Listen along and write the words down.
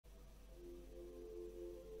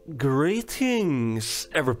Greetings,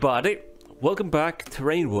 everybody! Welcome back to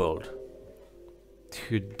Rain World.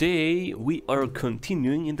 Today we are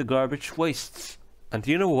continuing in the garbage wastes. And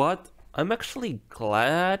you know what? I'm actually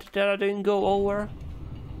glad that I didn't go over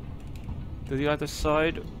to the other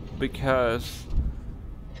side, because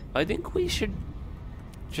I think we should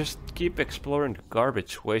just keep exploring the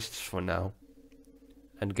garbage wastes for now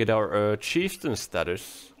and get our chieftain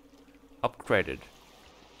status upgraded.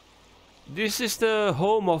 This is the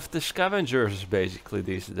home of the scavengers, basically,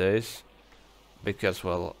 these days. Because,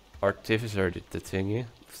 well, Artificer did the thingy.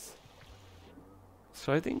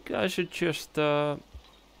 So I think I should just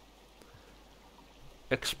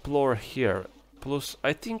explore here. Plus,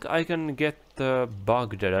 I think I can get the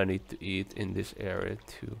bug that I need to eat in this area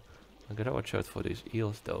too. I gotta watch out for these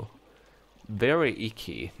eels though. Very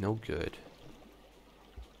icky, no good.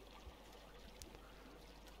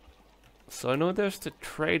 So I know there's the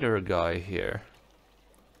trader guy here.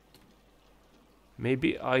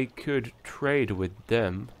 Maybe I could trade with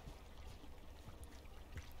them.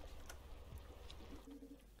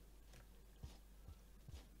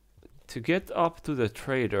 To get up to the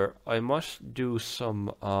trader, I must do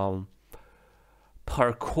some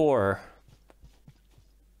parkour.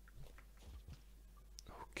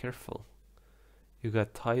 Oh, careful. You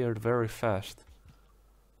got tired very fast.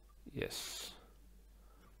 Yes.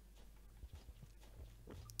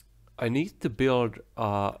 I need to build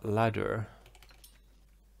a ladder.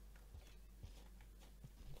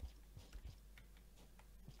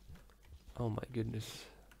 Oh my goodness.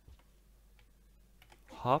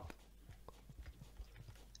 Hop.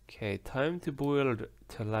 Okay, time to build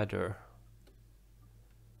the ladder.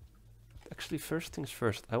 Actually, first things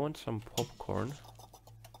first, I want some popcorn.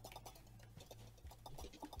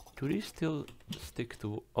 Do these still stick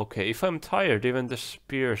to... Okay, if I'm tired, even the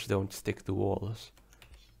spears don't stick to walls.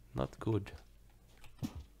 Not good.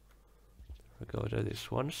 There we go, that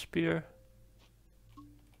is one spear.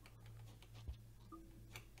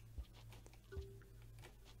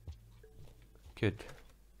 Good.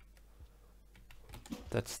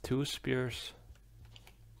 That's two spears.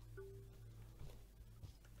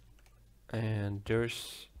 And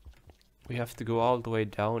there's... We have to go all the way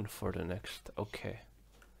down for the next. Okay.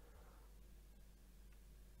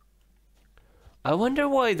 I wonder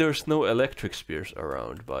why there's no electric spears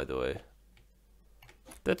around, by the way.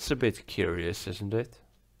 That's a bit curious, isn't it?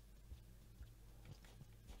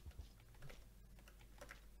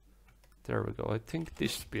 There we go. I think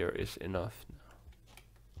this spear is enough now.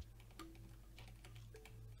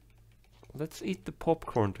 Let's eat the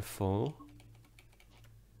popcorn to full.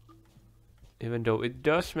 Even though it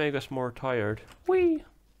does make us more tired. Whee!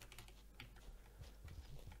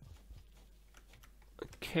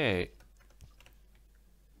 Okay.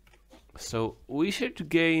 So we should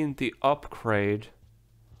gain the upgrade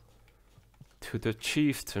to the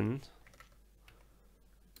chieftain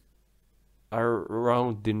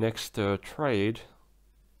around the next trade.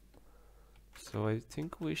 So I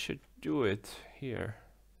think we should do it here.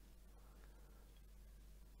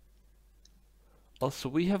 Also,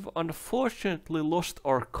 we have unfortunately lost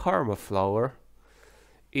our karma flower.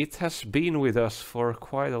 It has been with us for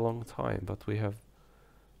quite a long time, but we have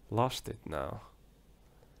lost it now.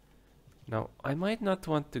 Now, I might not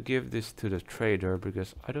want to give this to the trader,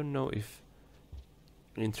 because I don't know if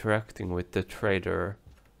interacting with the trader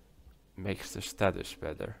makes the status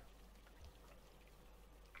better.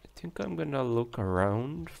 I think I'm gonna look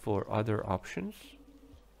around for other options.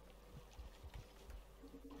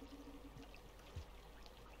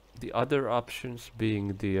 The other options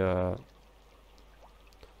being the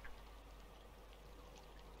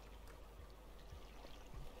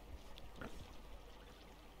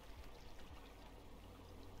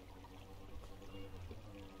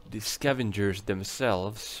scavengers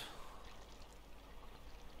themselves.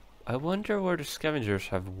 I wonder where the scavengers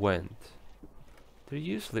have went. They're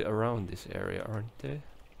usually around this area, aren't they?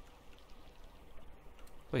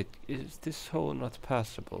 Wait, is this hole not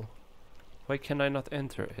passable? Why can I not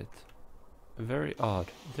enter it? Very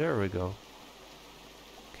odd. There we go.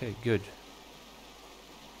 Okay, good.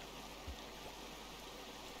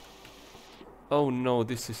 Oh no,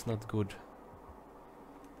 this is not good.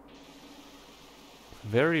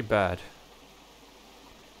 Very bad.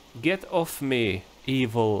 Get off me,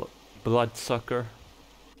 evil bloodsucker.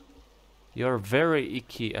 You're very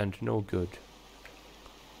icky and no good.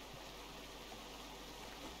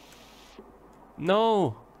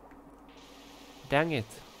 No! Dang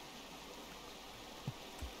it.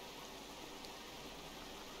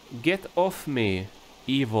 Get off me,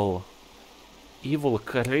 evil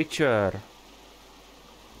creature.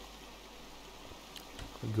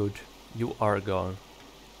 Good. You are gone.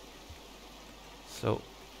 So,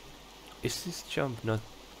 is this jump not...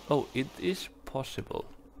 Oh, it is possible.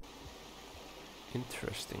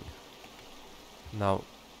 Interesting. Now,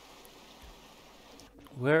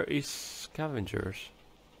 where is scavengers?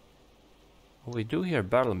 We do hear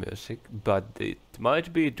battle music, but it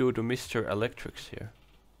might be due to Mr. Electrics here.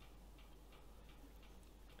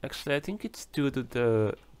 Actually, I think it's due to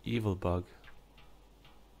the evil bug.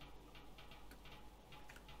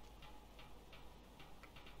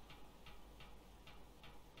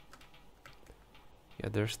 Yeah,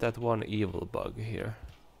 there's that one evil bug here.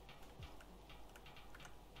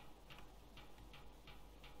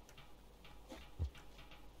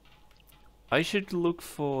 I should look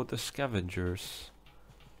for the scavengers.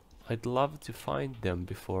 I'd love to find them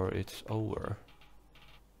before it's over.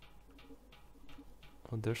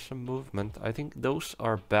 Oh, there's some movement. I think those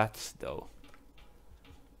are bats though.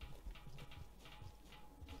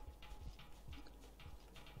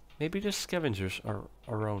 Maybe the scavengers are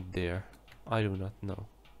around there. I do not know.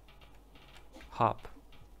 Hop.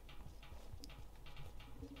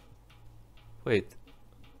 Wait,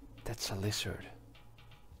 that's a lizard.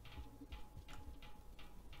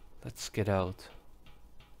 Let's get out.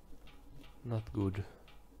 Not good.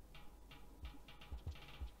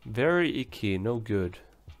 Very icky, no good.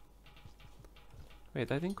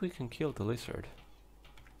 Wait, I think we can kill the lizard.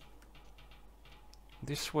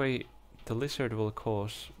 This way the lizard will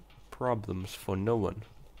cause problems for no one.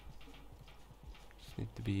 Just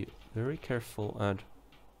need to be very careful and...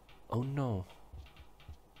 Oh no.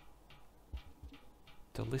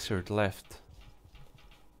 The lizard left.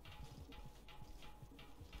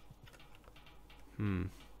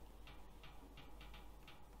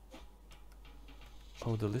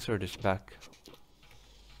 Oh, the lizard is back.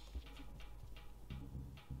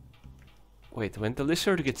 Wait, when the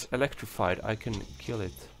lizard gets electrified, I can kill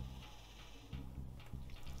it.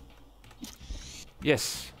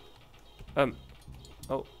 Yes.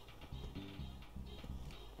 Oh.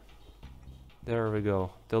 There we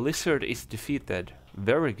go. The lizard is defeated.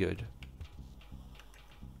 Very good.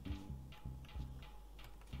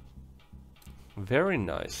 Very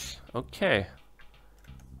nice. Okay.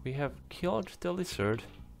 We have killed the lizard.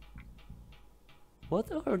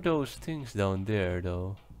 What are those things down there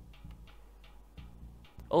though?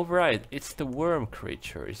 Oh right, it's the worm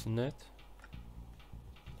creature, isn't it?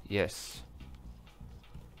 Yes.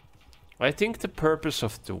 I think the purpose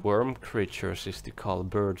of the worm creatures is to call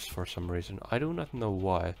birds for some reason. I do not know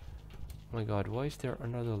why. Oh my god, why is there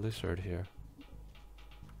another lizard here?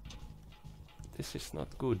 This is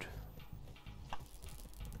not good.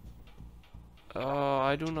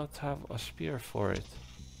 I do not have a spear for it.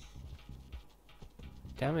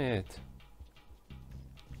 Damn it.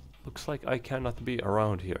 Looks like I cannot be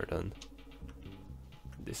around here then.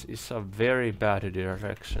 This is a very bad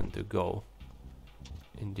direction to go.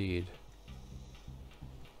 Indeed.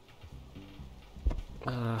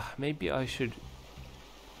 Maybe I should...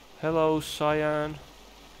 Hello, Cyan.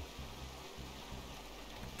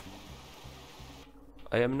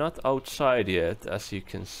 I am not outside yet, as you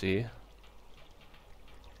can see.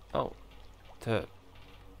 Oh, the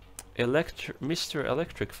Mr.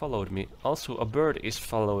 Electric followed me. Also, a bird is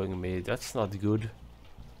following me. That's not good.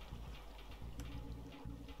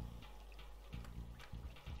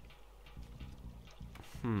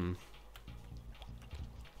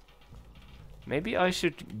 Maybe I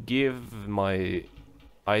should give my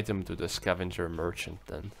item to the scavenger merchant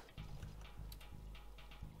then.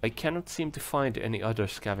 I cannot seem to find any other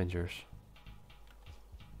scavengers.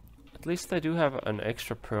 At least I do have an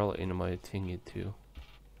extra pearl in my thingy too.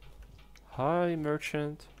 Hi,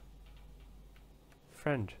 merchant.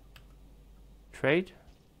 Friend. Trade?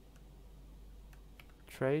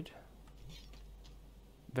 Trade?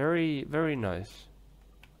 Very, very nice.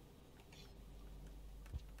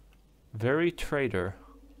 Very trader.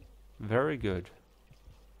 Very good.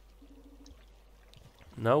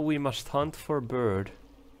 Now we must hunt for bird.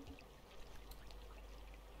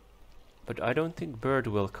 But I don't think bird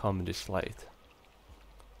will come this late.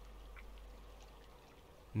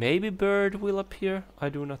 Maybe bird will appear? I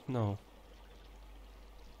do not know.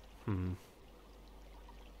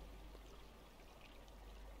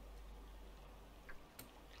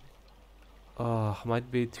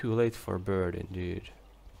 Might be too late for bird indeed.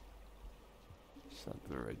 It's not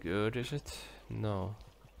very good, is it? No.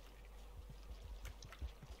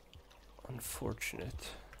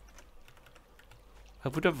 Unfortunate. I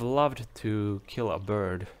would have loved to kill a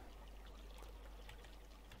bird.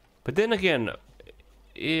 But then again,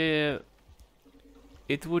 it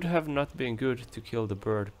would have not been good to kill the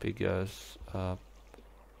bird because... well,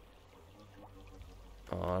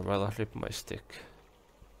 I ripped my stick.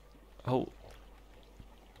 Oh,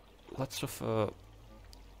 lots of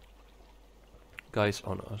guys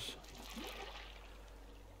on us.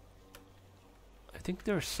 I think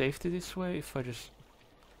there's safety this way if I just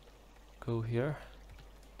go here.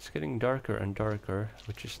 It's getting darker and darker,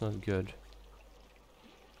 which is not good.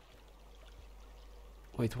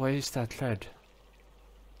 Wait, why is that red?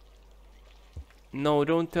 No,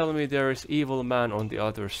 don't tell me there is evil man on the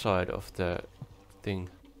other side of the thing.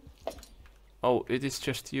 Oh, it is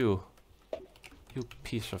just you. You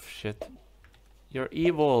piece of shit. You're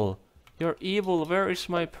evil. You're evil. Where is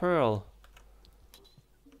my pearl?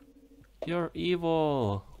 You're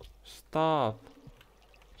evil. Stop.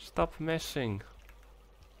 Stop messing.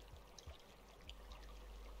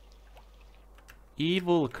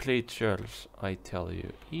 Evil creatures, I tell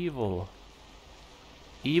you. Evil.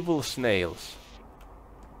 Evil snails.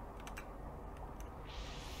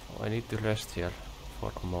 Oh, I need to rest here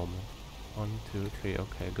for a moment. 1, 2, 3,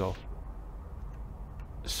 okay, go.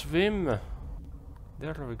 Swim!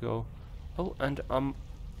 There we go. Oh, and a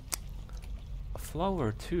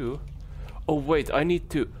flower too. Oh wait, I need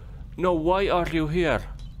to... No, why are you here?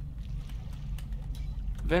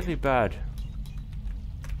 Very bad.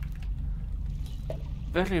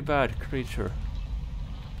 Very bad creature.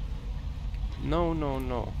 No, no,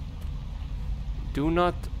 no. Do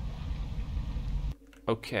not...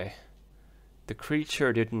 Okay. The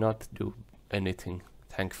creature did not do anything,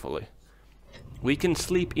 thankfully. We can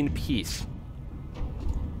sleep in peace.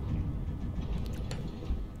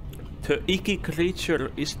 The icky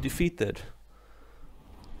creature is defeated.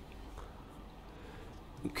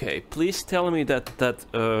 Okay, please tell me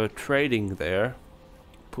that trading there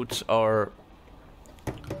puts our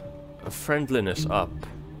friendliness up.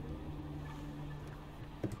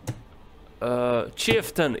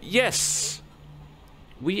 Chieftain, yes!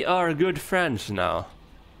 We are good friends now.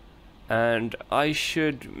 And I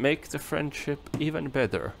should make the friendship even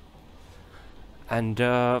better. And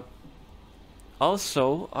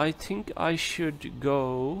also, I think I should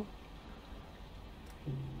go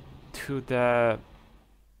to the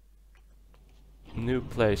new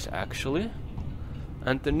place actually.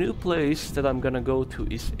 And the new place that I'm gonna go to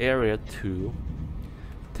is Area 2.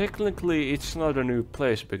 Technically it's not a new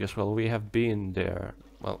place because, well, we have been there.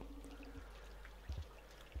 Well,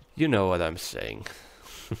 you know what I'm saying.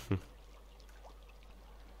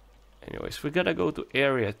 Anyways, we gotta go to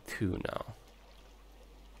Area 2 now.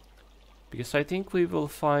 Because I think we will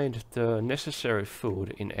find the necessary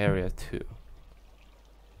food in Area 2.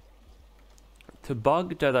 The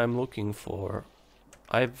bug that I'm looking for,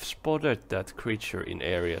 I've spotted that creature in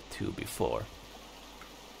Area 2 before.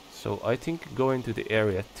 So I think going to the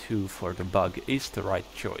Area 2 for the bug is the right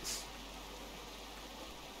choice.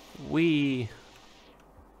 We...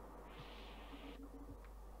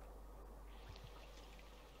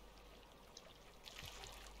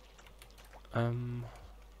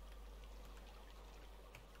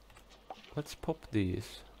 Let's pop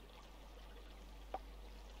these.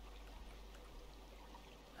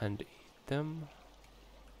 And eat them.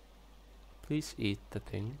 Please eat the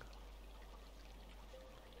thing.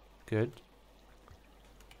 Good.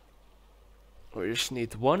 We just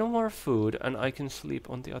need one more food and I can sleep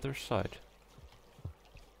on the other side.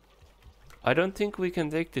 I don't think we can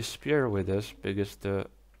take the spear with us because the...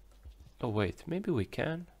 Oh wait, maybe we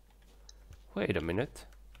can. Wait a minute.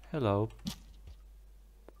 Hello.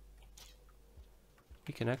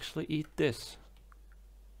 We can actually eat this.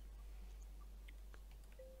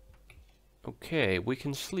 Okay, we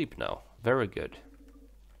can sleep now. Very good.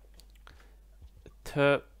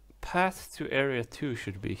 The path to Area 2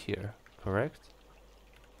 should be here, correct?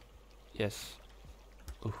 Yes.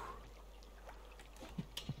 Ooh.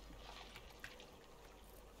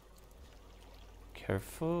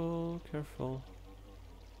 Careful, careful.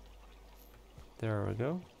 There we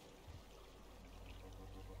go.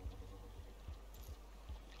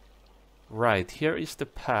 Right, here is the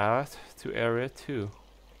path to Area 2.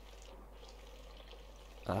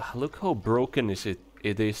 Look how broken it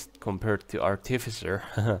is compared to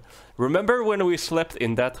Artificer. Remember when we slept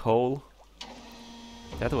in that hole?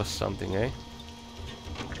 That was something, eh?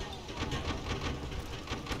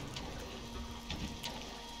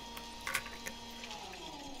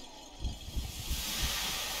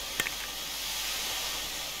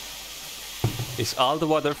 Is all the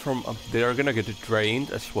water from up there gonna get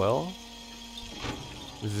drained as well?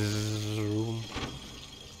 Zoom.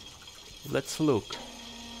 Let's look.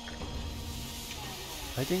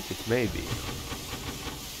 I think it may be.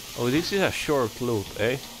 Oh, this is a short loop,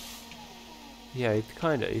 eh? Yeah, it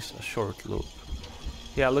kinda is a short loop.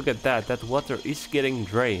 Yeah, look at that. That water is getting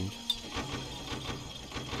drained.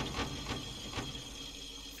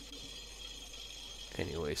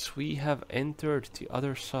 Anyways, we have entered the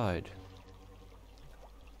other side.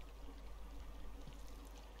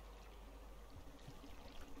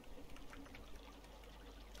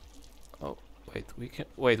 Oh, wait, we can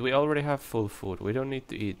wait, we already have full food. We don't need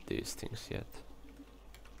to eat these things yet.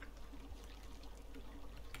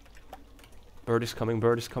 Bird is coming,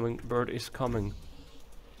 bird is coming, bird is coming.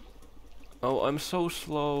 Oh, I'm so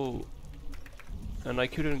slow. And I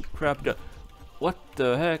couldn't grab the... What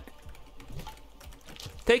the heck?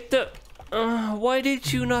 Take the... why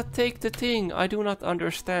did you not take the thing? I do not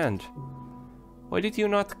understand. Why did you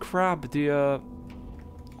not grab the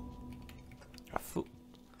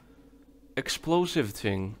explosive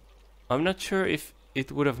thing? I'm not sure if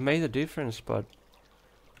it would have made a difference, but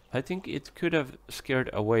I think it could have scared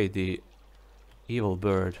away the evil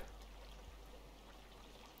bird.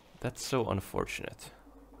 That's so unfortunate.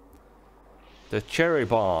 The cherry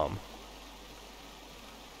bomb.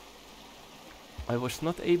 I was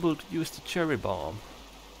not able to use the cherry bomb.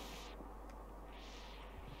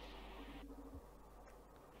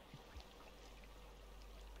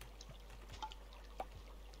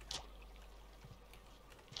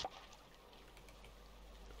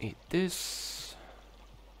 Eat this.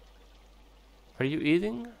 Are you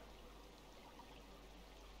eating?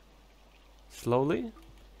 Slowly?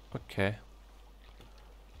 Okay.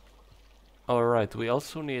 Alright, we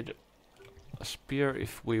also need a spear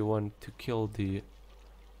if we want to kill the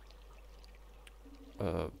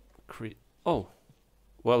oh,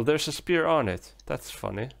 well, there's a spear on it. That's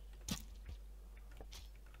funny.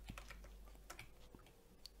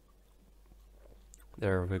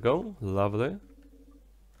 There we go. Lovely.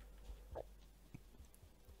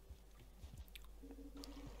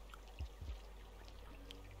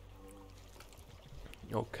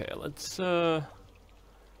 Okay, let's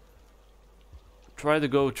try to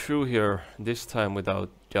go through here this time without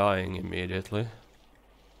dying immediately.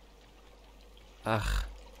 Ugh.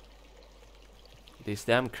 These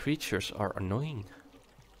damn creatures are annoying.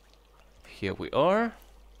 Here we are.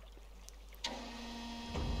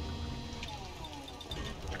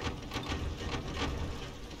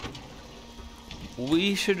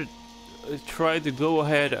 We should try to go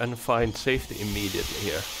ahead and find safety immediately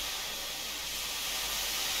here.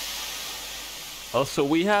 Also,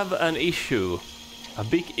 we have an issue. A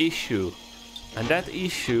big issue. And that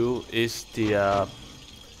issue is the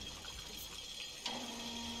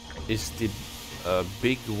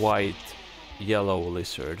big white yellow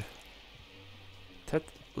lizard. That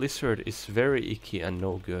lizard is very icky and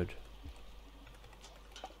no good.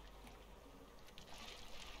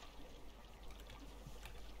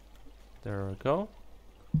 There we go.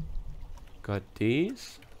 Got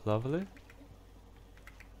these. Lovely.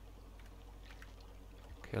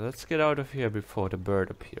 Okay, let's get out of here before the bird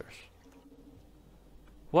appears.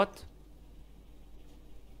 What?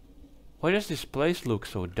 Why does this place look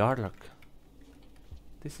so dark?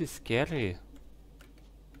 This is scary.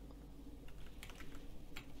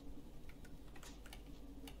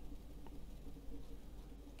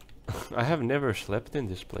 I have never slept in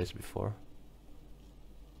this place before.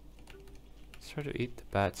 Let's try to eat the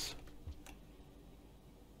bats.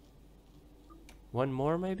 One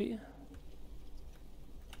more maybe?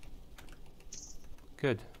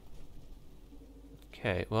 Good.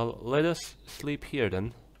 Okay, well, let us sleep here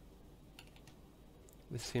then.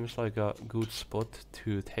 This seems like a good spot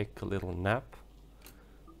to take a little nap.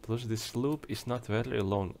 Plus this loop is not very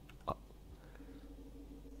long.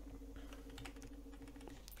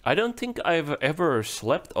 I don't think I've ever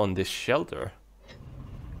slept on this shelter.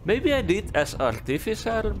 Maybe I did as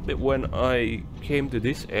artificer when I came to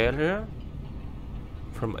this area.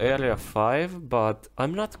 From area 5, but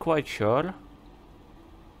I'm not quite sure.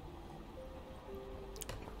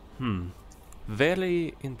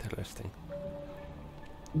 Very interesting.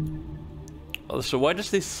 Also, why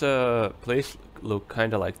does this place look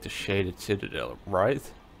kinda like the Shaded Citadel, right?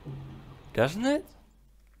 Doesn't it?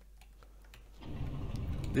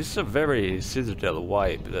 This is a very Citadel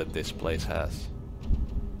vibe that this place has.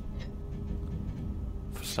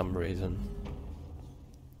 For some reason.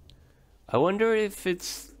 I wonder if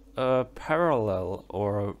it's parallel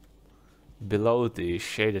or below the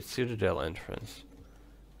Shaded Citadel entrance.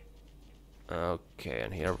 Okay,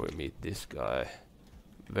 and here we meet this guy.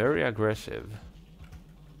 Very aggressive.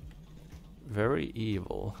 Very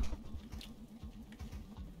evil.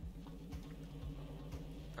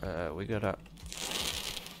 We gotta...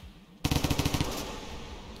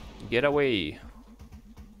 Get away!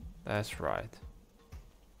 That's right.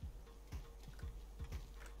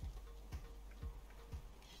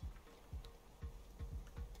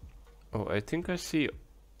 Oh, I think I see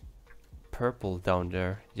purple down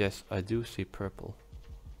there. Yes, I do see purple.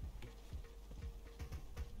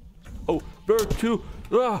 Oh, bird too!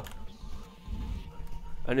 Ah!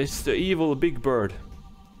 And it's the evil big bird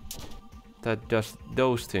that does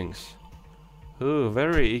those things. Oh,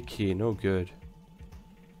 very icky, no good.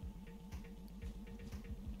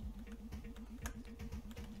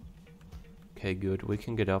 Okay, good, we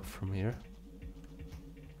can get up from here.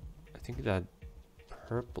 I think that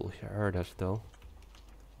purple here hurt us though.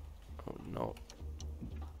 Oh no.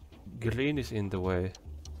 Green is in the way.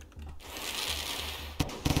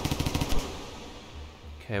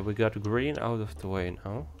 Okay, we got green out of the way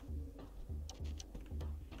now.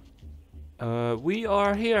 We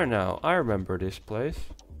are here now. I remember this place.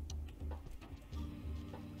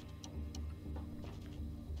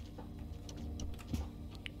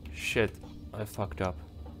 Shit, I fucked up.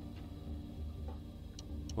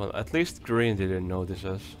 Well, at least green didn't notice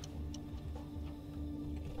us.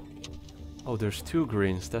 Oh, there's two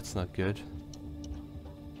greens, that's not good.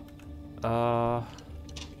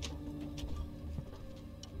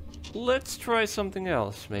 Let's try something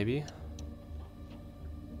else, maybe.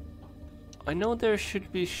 I know there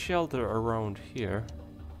should be shelter around here.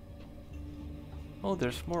 Oh,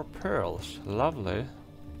 there's more pearls. Lovely.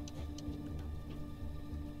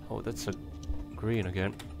 Oh, that's a green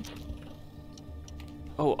again.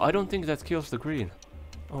 Oh, I don't think that kills the green.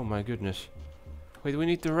 Oh my goodness. Wait, we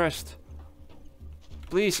need to rest.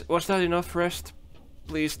 Please, was that enough rest?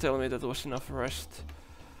 Please tell me that was enough rest.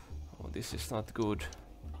 Oh, this is not good.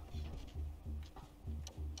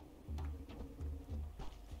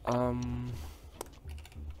 Can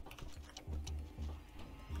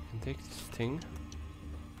take this thing.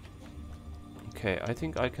 Okay, I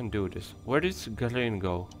think I can do this. Where did green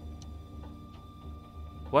go?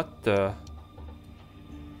 What the?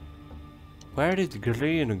 Where did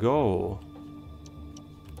green go?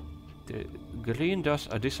 The green does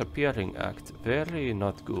a disappearing act. Very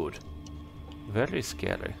not good. Very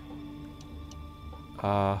scary.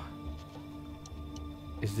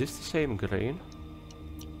 Is this the same green?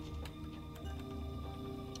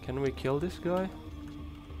 Can we kill this guy?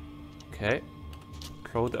 Okay.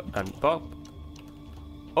 Throw the and pop.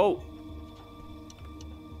 Oh!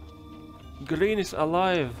 Green is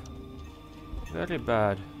alive. Very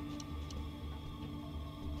bad.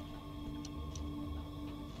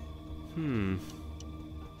 Looks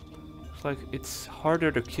like it's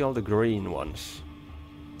harder to kill the green ones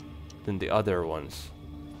than the other ones.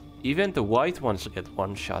 Even the white ones get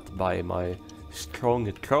one shot by my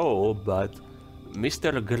strong throw, but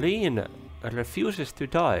Mr. Green refuses to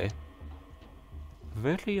die.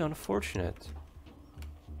 Very unfortunate.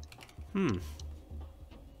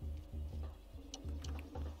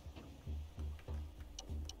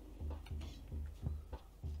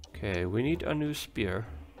 Okay, we need a new spear.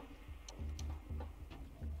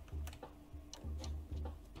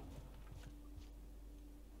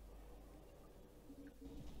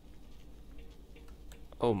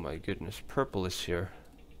 Oh my goodness, purple is here.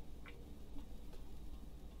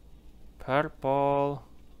 Purple.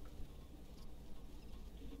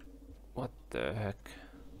 What the heck?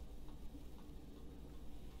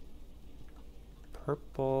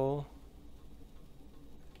 Purple.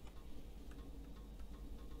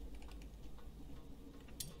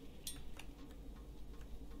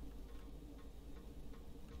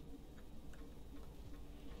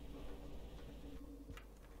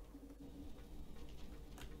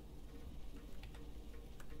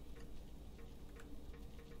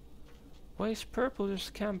 Why is purple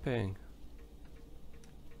just camping?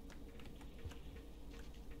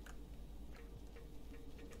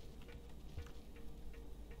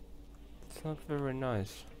 It's not very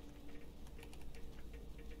nice.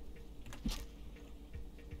 Does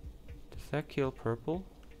that kill purple?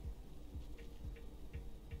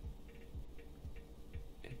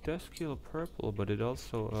 It does kill purple, but it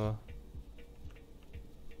also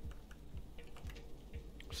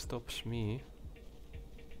stops me.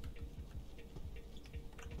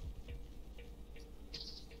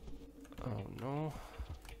 Oh no.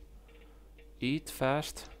 Eat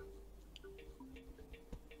fast.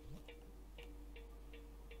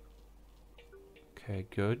 Okay,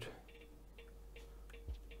 good.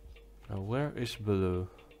 Now where is blue?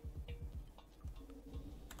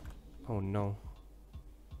 Oh no.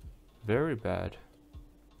 Very bad.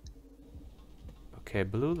 Okay,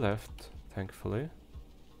 blue left, thankfully.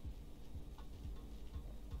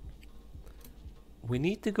 We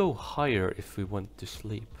need to go higher if we want to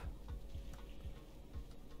sleep.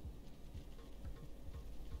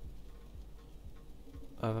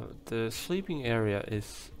 The sleeping area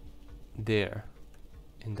is there,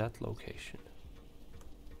 in that location.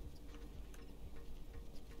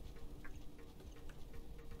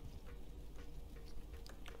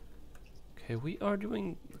 Okay, we are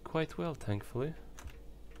doing quite well, thankfully.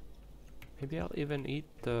 Maybe I'll even eat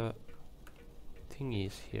the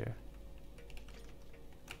thingies here.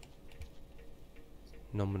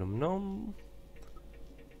 Nom nom nom.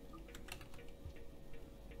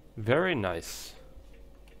 Very nice.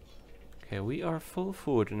 Okay, we are full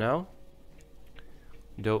food now.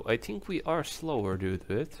 Though I think we are slower due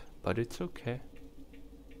to it, but it's okay.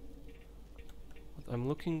 What I'm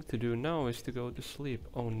looking to do now is to go to sleep.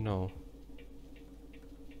 Oh no.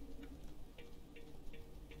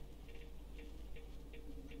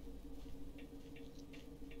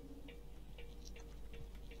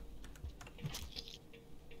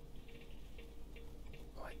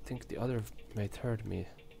 I think the other mate heard me.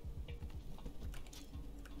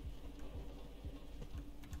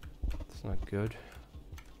 It's not good.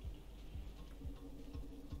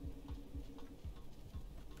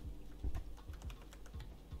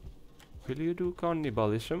 Will you do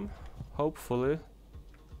cannibalism? Hopefully.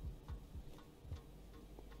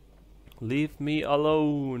 Leave me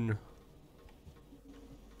alone.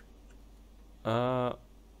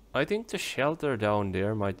 I think the shelter down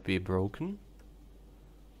there might be broken.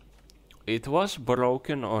 It was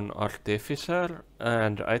broken on Artificer,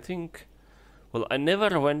 and I think... Well, I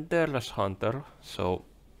never went there as Hunter, so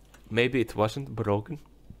maybe it wasn't broken.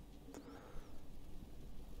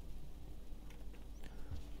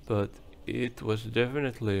 But it was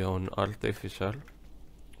definitely on Artificer,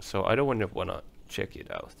 so I don't wanna check it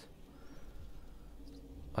out.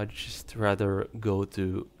 I'd just rather go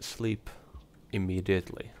to sleep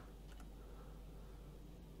immediately.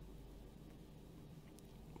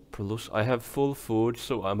 Plus, I have full food,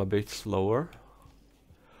 so I'm a bit slower.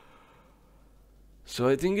 So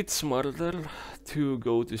I think it's smarter to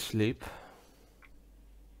go to sleep.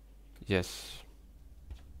 Yes.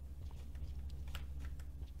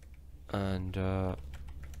 And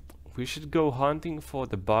we should go hunting for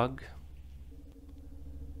the bug.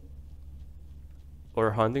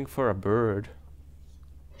 Or hunting for a bird.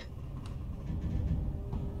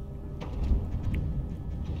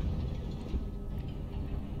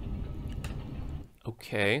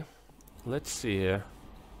 Okay, let's see here.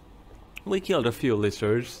 We killed a few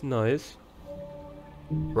lizards, nice.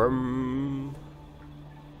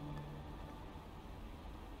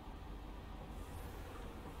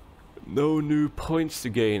 No new points to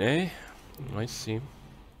gain, eh? I see.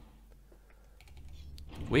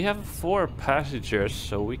 We have 4 passengers,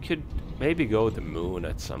 so we could maybe go to the moon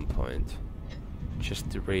at some point.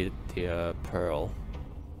 Just to raid the pearl.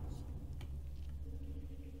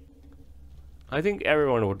 I think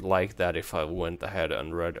everyone would like that if I went ahead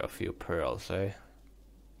and read a few pearls, eh?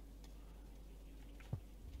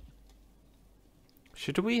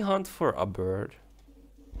 Should we hunt for a bird?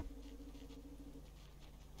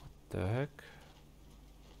 What the heck?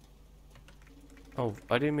 Oh,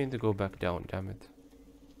 I didn't mean to go back down, damn it.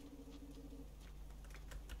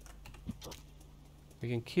 We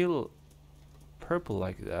can kill purple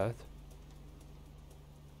like that.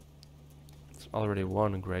 It's already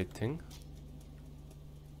one great thing.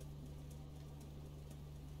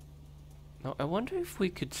 Now I wonder if we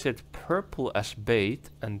could set purple as bait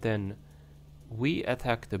and then we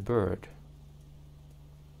attack the bird.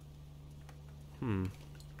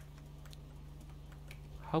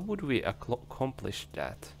 How would we accomplish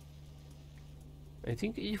that? I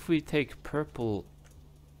think if we take purple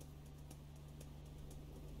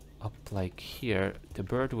up like here, the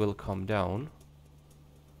bird will come down.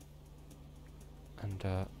 And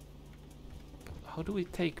how do we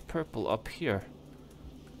take purple up here?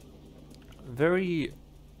 Very...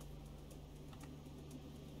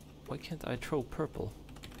 Why can't I throw purple?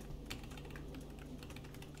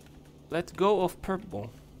 Let go of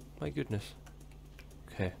purple. My goodness.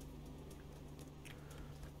 Okay.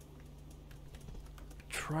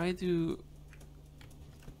 Try to...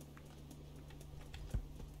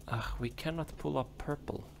 we cannot pull up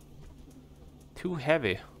purple. Too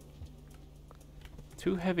heavy.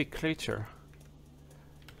 Too heavy creature.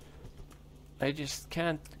 I just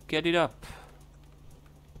can't get it up.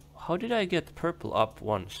 How did I get purple up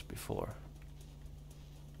once before?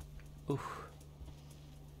 Oof.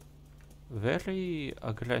 Very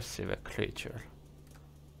aggressive creature.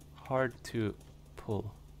 Hard to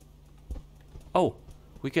pull. Oh,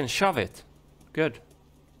 we can shove it. Good.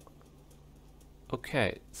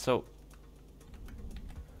 Okay, so...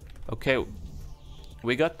 Okay,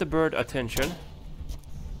 we got the bird attention.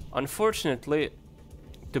 Unfortunately,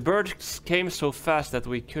 the birds came so fast that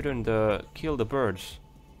we couldn't kill the birds.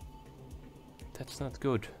 That's not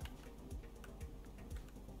good.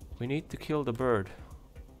 We need to kill the bird.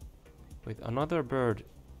 Wait, another bird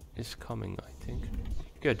is coming, I think.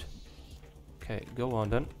 Good. Okay, go on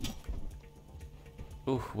then.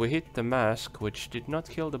 Ooh, we hit the mask, which did not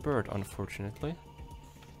kill the bird, unfortunately.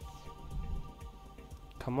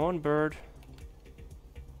 Come on, bird.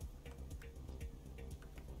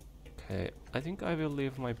 Okay, I think I will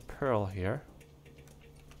leave my pearl here.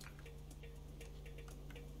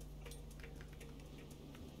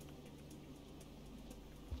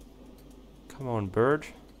 Come on, bird.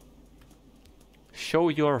 Show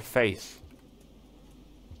your face.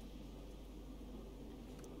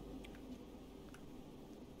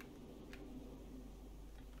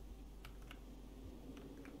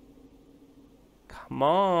 Come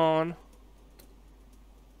on.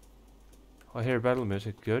 I hear battle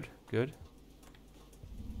music. Good, good.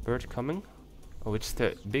 Bird coming. Oh, it's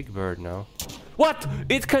the big bird now. What?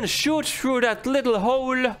 It can shoot through that little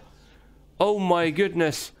hole? Oh my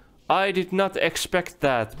goodness. I did not expect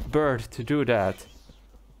that bird to do that.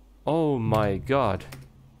 Oh my god.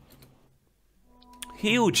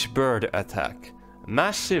 Huge bird attack.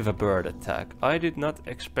 Massive bird attack. I did not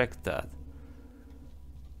expect that.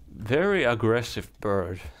 Very aggressive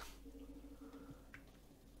bird.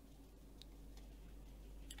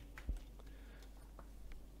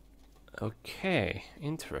 Okay,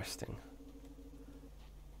 interesting.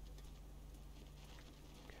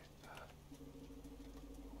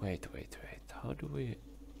 Wait. How do we...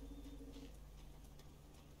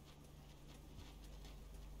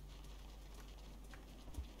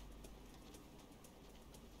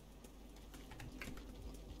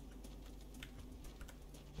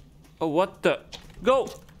 Oh, what the... Go!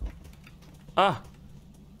 Ah!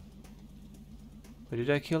 But did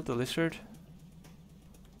I kill the lizard?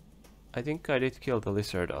 I think I did kill the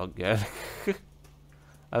lizard again.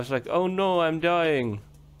 I was like, oh no, I'm dying.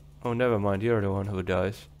 Oh, never mind, you're the one who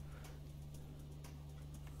dies.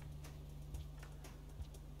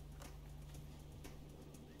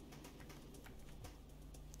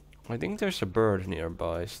 I think there's a bird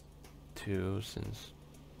nearby too, since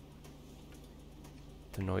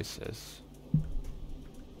the noises.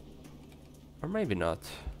 Or maybe not.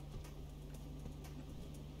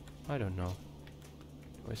 I don't know.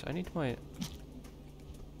 Anyways, I need my...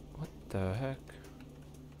 What the heck?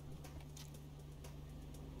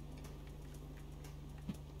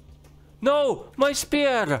 No! My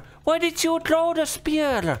spear! Why did you throw the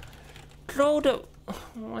spear? Throw the...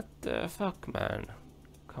 What the fuck, man?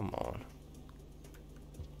 Come on.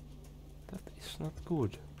 That is not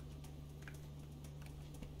good.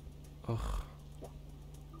 Ugh.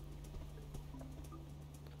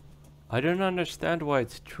 I don't understand why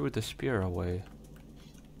it threw the spear away.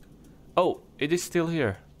 Oh, it is still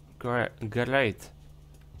here. Great.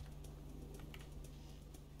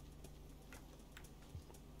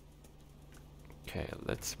 Okay,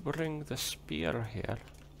 let's bring the spear here.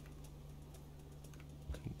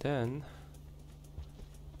 And then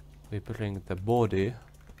we bring the body.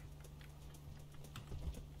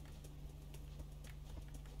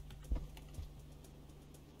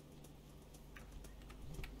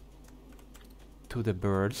 To the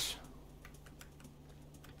birds.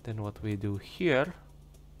 Then what we do here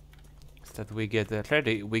is that we get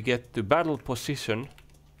ready, we get to battle position,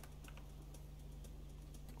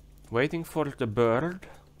 waiting for the bird,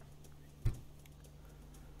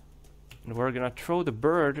 and we're gonna throw the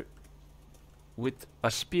bird with a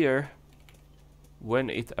spear when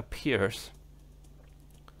it appears.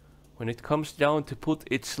 When it comes down to put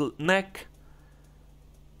its neck,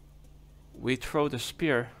 we throw the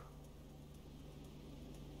spear.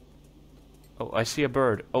 Oh, I see a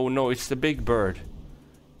bird. Oh no, it's the big bird.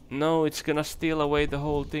 No, it's gonna steal away the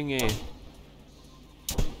whole thingy.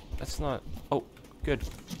 That's not... Oh, good.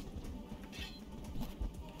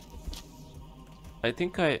 I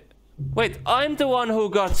think I... Wait, I'm the one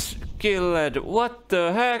who got killed. What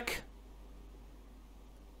the heck?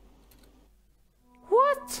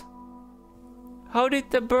 What? How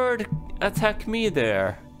did the bird attack me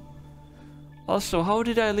there? Also, how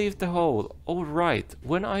did I leave the hole? Oh right,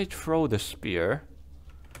 when I throw the spear...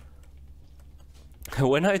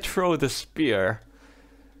 when I throw the spear...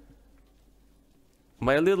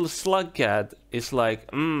 my little slugcat is like,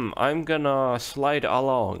 I'm gonna slide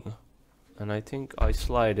along. And I think I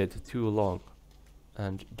slided too long.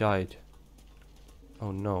 And died.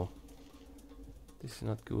 Oh no. This is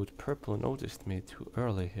not good. Purple noticed me too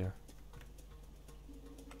early here.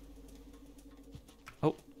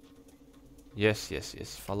 Oh. Yes, yes,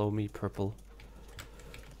 yes. Follow me, purple.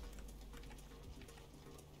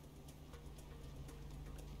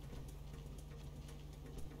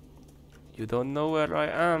 You don't know where I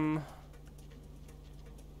am.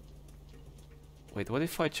 Wait, what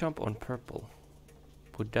if I jump on purple?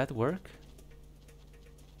 Would that work?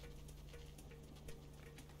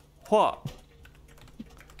 What?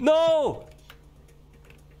 No!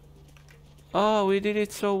 Oh, we did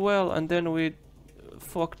it so well and then we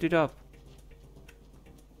fucked it up.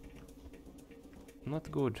 Not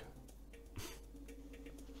good.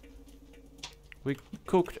 We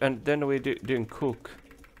cooked and then we didn't cook.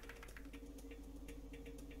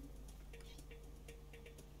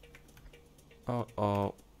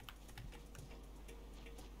 Uh-oh.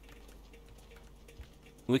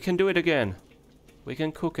 We can do it again. We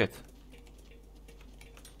can cook it.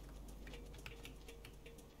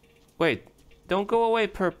 Wait, don't go away,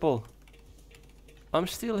 purple. I'm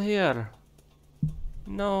still here.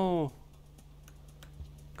 No.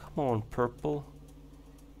 Come on, purple.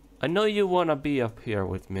 I know you wanna be up here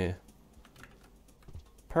with me.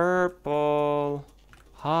 Purple.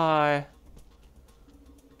 Hi.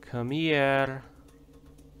 Come here.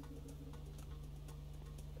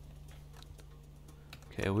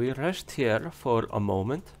 Okay, we rest here for a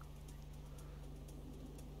moment.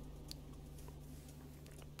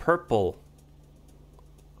 Purple.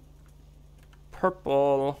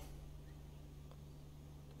 Purple.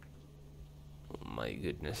 Oh my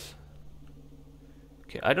goodness.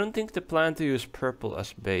 Okay, I don't think the plan to use purple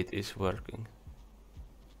as bait is working.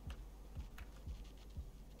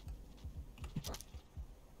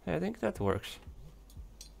 Yeah, I think that works.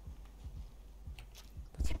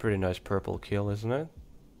 That's a pretty nice purple kill, isn't it?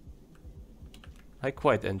 I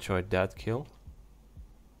quite enjoyed that kill.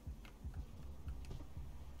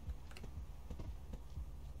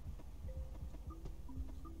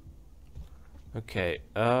 Okay,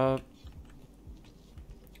 I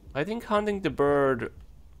think hunting the bird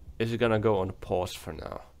is gonna go on pause for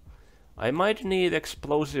now. I might need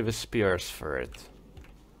explosive spears for it.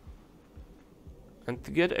 And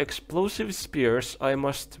to get explosive spears, I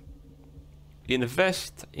must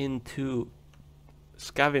invest into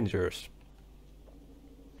scavengers.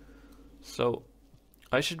 So,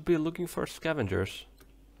 I should be looking for scavengers.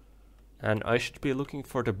 And I should be looking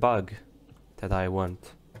for the bug that I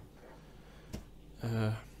want.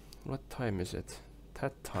 What time is it?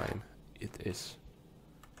 That time it is.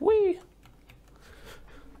 Whee!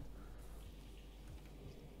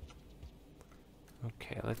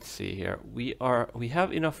 Okay, let's see here. We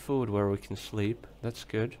have enough food where we can sleep. That's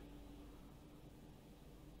good.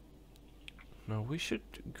 Now we should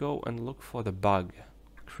go and look for the bug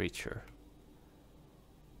creature.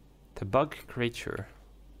 The bug creature.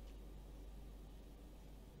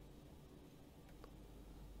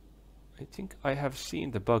 I think I have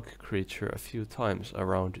seen the bug creature a few times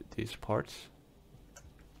around these parts.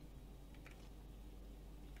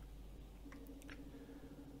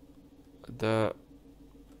 The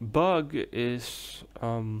bug is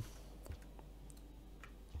also,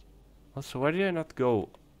 why did I not go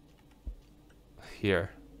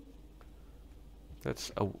here?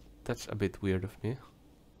 That's a bit weird of me.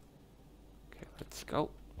 Okay, let's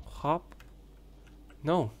go. Hop.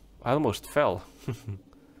 No, I almost fell.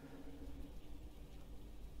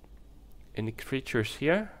 Any creatures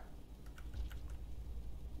here?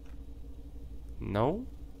 No.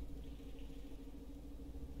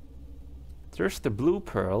 There's the blue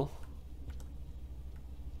pearl.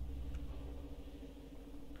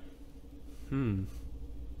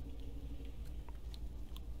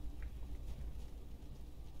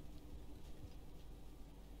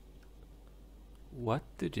 What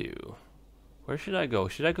to do? Where should I go?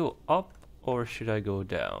 Should I go up or should I go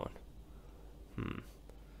down?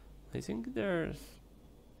 I think there's...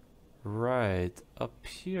 Right, up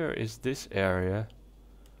here is this area.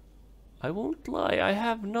 I won't lie, I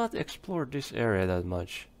have not explored this area that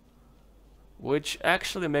much. Which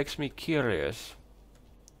actually makes me curious.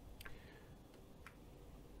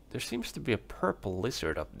 There seems to be a purple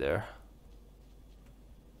lizard up there.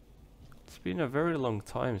 It's been a very long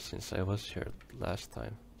time since I was here last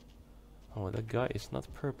time. Oh, that guy is not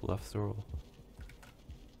purple after all.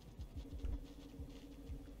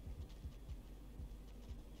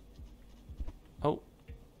 Oh,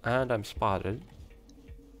 and I'm spotted.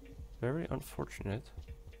 Very unfortunate.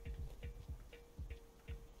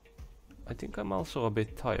 I think I'm also a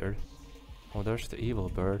bit tired. Oh, there's the evil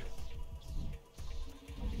bird.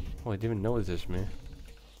 Oh, it didn't notice me.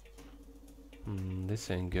 This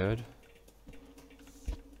ain't good.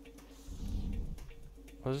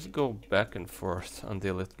 Let's go back and forth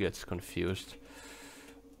until it gets confused.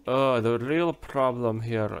 The real problem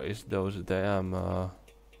here is those damn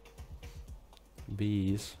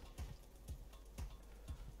bees.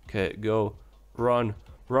 Okay, go. Run.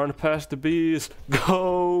 Run past the bees.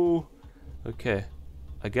 Go! Okay.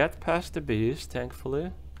 I got past the bees,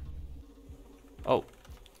 thankfully. Oh,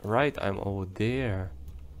 right, I'm over there.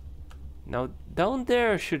 Now, down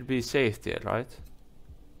there should be safety, right?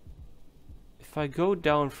 If I go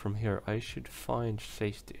down from here, I should find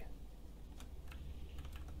safety.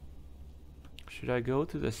 Should I go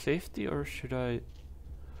to the safety or should I...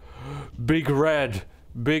 Big red!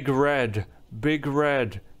 Big red! Big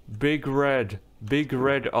red! Big red! Big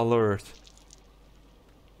red alert!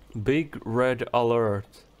 Big red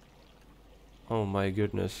alert! Oh my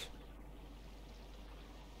goodness.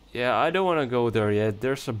 Yeah, I don't want to go there yet.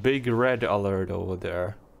 There's a big red alert over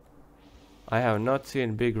there. I have not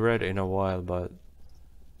seen big red in a while, but...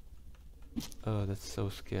 Oh, that's so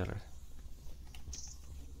scary.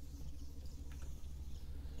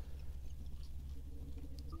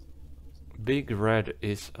 Big red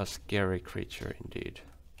is a scary creature indeed.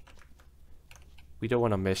 We don't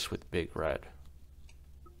want to mess with big red.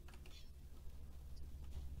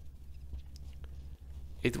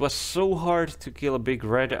 It was so hard to kill Big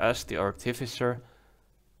Red as the Artificer.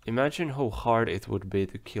 Imagine how hard it would be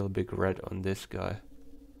to kill Big Red on this guy.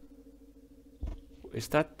 Is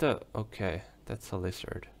that the... Okay, that's a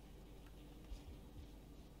lizard.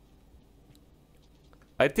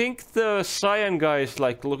 I think the cyan guy is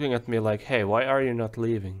like looking at me like, hey, why are you not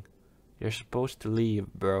leaving? You're supposed to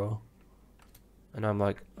leave, bro. And I'm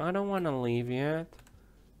like, I don't want to leave yet.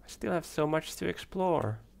 I still have so much to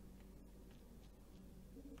explore.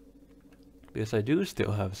 Because I do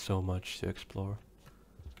still have so much to explore.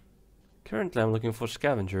 Currently I'm looking for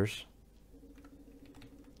scavengers.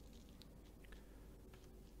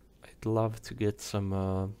 I'd love to get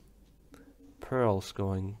some pearls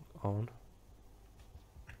going on.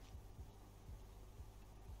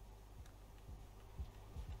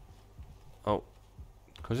 Oh,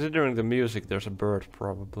 considering the music, there's a bird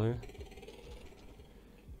probably.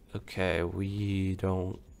 Okay, we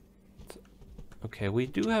don't... Okay, we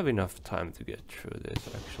do have enough time to get through this,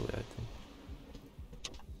 actually, I think.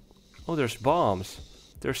 Oh, there's bombs.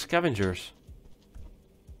 There's scavengers.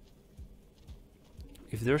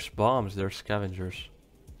 If there's bombs, there's scavengers.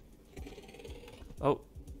 Oh,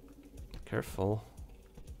 careful.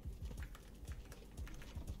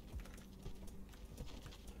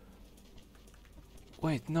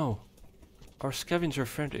 Wait, no. Our scavenger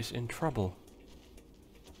friend is in trouble.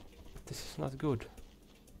 This is not good.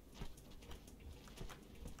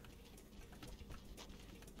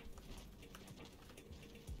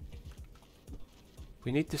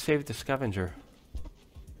 We need to save the scavenger.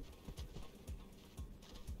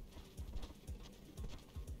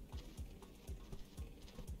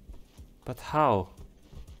 But how?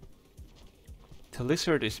 The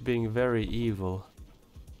lizard is being very evil.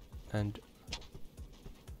 And...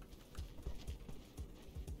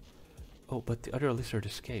 Oh, but the other lizard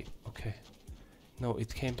escaped. Okay. No,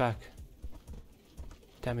 it came back.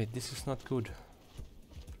 Damn it, this is not good.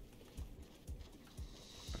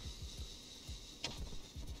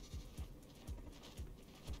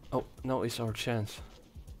 Oh, now is our chance.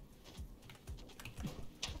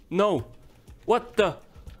 No! What the?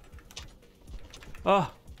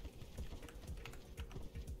 Ah!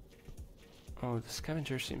 Oh, the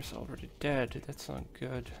scavenger seems already dead. That's not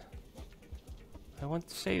good. I want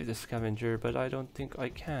to save the scavenger, but I don't think I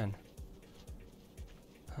can.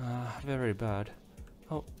 Very bad.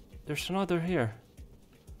 Oh, there's another here.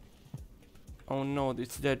 Oh no,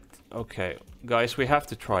 it's dead. Okay, guys, we have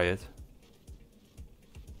to try it.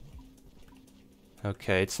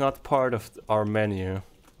 Okay, it's not part of our menu.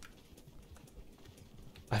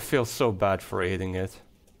 I feel so bad for eating it.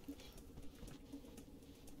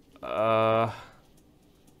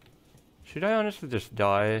 Should I honestly just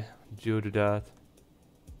die due to that?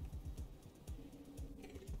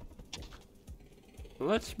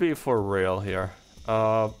 Let's be for real here.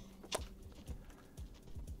 I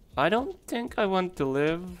don't think I want to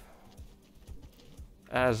live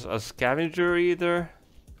as a scavenger either.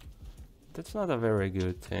 That's not a very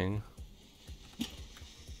good thing.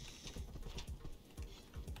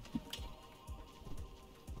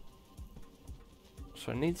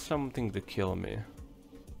 So I need something to kill me.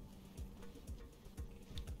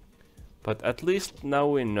 But at least now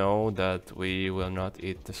we know that we will not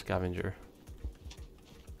eat the scavenger.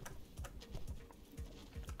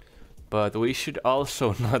 But we should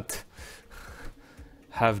also not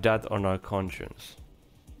have that on our conscience.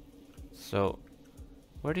 So,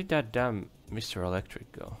 where did that damn Mr.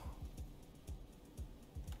 Electric go?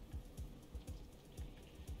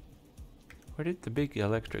 Where did the big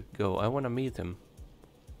electric go? I want to meet him.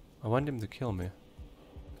 I want him to kill me.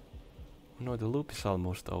 Oh no, the loop is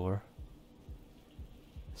almost over.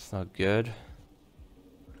 It's not good.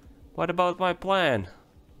 What about my plan?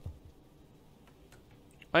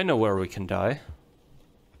 I know where we can die.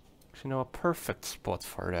 You know, a perfect spot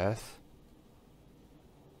for that.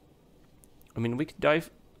 I mean, we could dive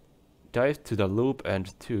to the loop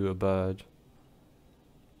end too, but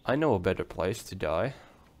I know a better place to die.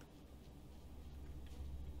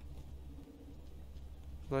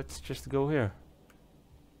 Let's just go here.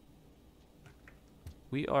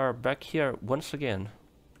 We are back here once again.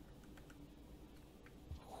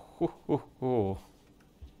 Ho, ho, ho.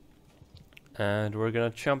 And we're gonna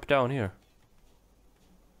jump down here.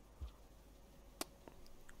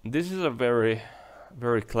 This is a very,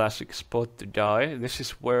 very classic spot to die. This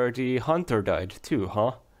is where the hunter died too,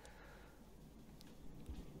 huh?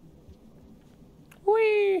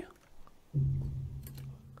 Whee!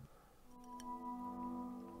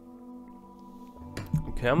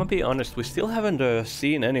 Okay, I'm gonna be honest, we still haven't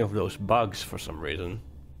seen any of those bugs for some reason.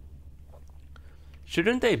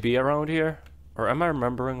 Shouldn't they be around here? Or am I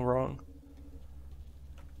remembering wrong?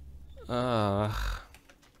 I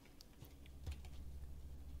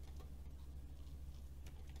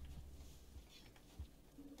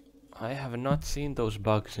have not seen those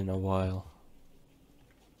bugs in a while.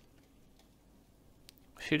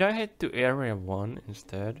 Should I head to area 1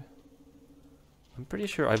 instead? I'm pretty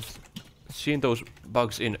sure I've seen those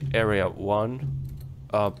bugs in area 1.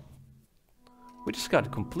 We just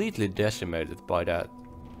got completely decimated by that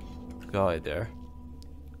guy there.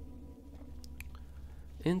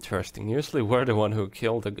 Interesting. Usually we're the one who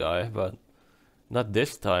killed the guy, but not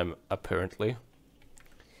this time, apparently.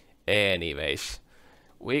 Anyways,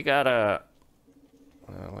 we gotta...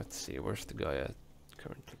 let's see, where's the guy at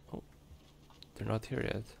currently? Oh, they're not here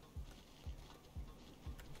yet.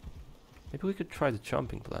 Maybe we could try the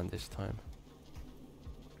jumping plan this time.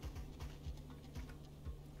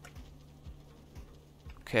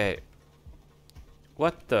 Okay.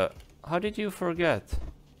 What the... How did you forget?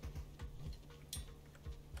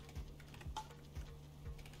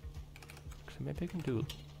 Maybe I can do...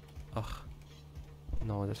 Ugh.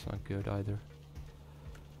 No, that's not good either.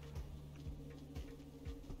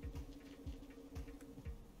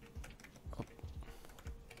 Oh.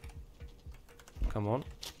 Come on.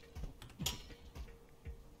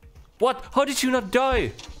 What? How did you not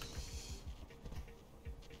die?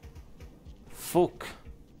 Fuck.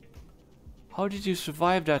 How did you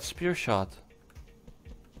survive that spear shot?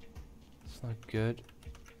 It's not good.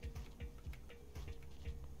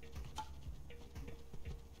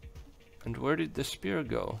 And where did the spear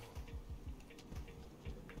go?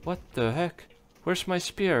 What the heck? Where's my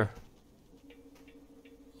spear?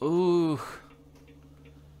 Ooh.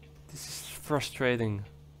 This is frustrating.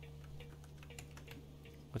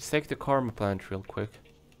 Let's take the karma plant real quick.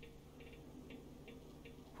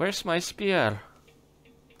 Where's my spear?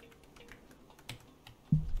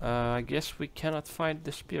 I guess we cannot find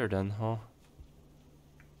the spear then, huh?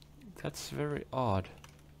 That's very odd.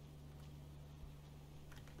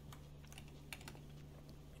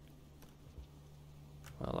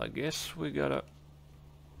 Well, I guess we gotta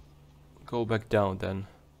go back down then.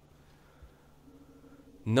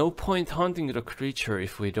 No point hunting the creature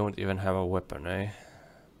if we don't even have a weapon, eh?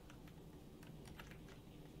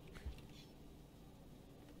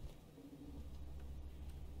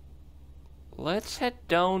 Let's head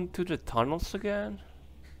down to the tunnels again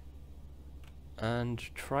and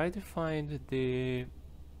try to find the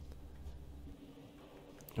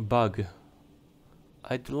bug.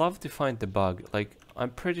 I'd love to find the bug. Like,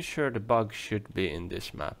 I'm pretty sure the bug should be in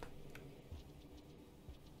this map.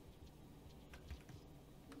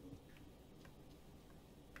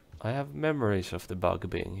 I have memories of the bug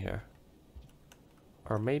being here.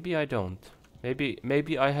 Or maybe I don't.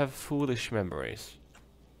 Maybe I have foolish memories.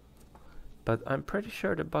 But I'm pretty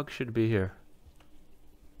sure the bug should be here.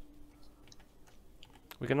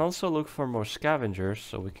 We can also look for more scavengers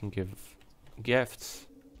so we can give gifts.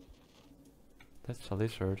 That's a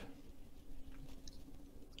lizard.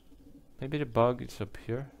 Maybe the bug is up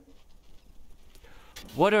here.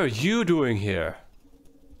 What are you doing here?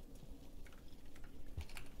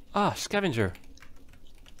 Ah, scavenger.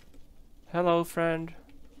 Hello, friend.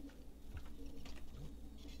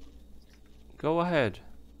 Go ahead.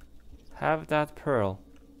 Have that pearl.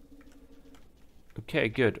 Okay,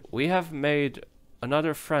 good. We have made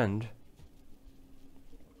another friend.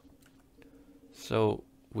 So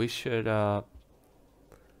we should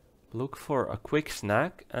look for a quick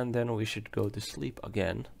snack and then we should go to sleep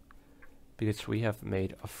again. Because we have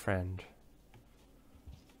made a friend.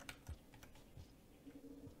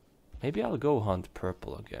 Maybe I'll go hunt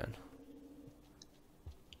purple again.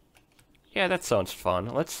 Yeah, that sounds fun.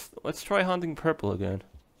 Let's try hunting purple again.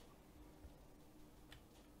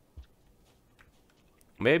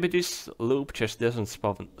 Maybe this loop just doesn't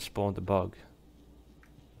spawn the bug.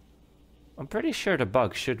 I'm pretty sure the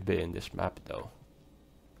bug should be in this map though.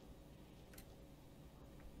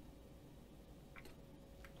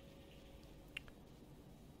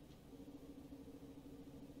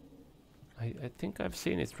 I think I've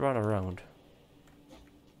seen it run around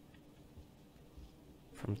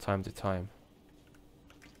from time to time.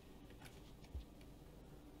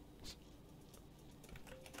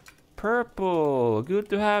 Purple, good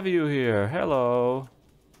to have you here. Hello.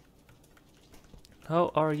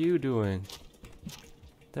 How are you doing?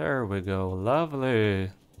 There we go, lovely.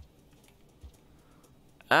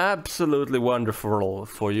 Absolutely wonderful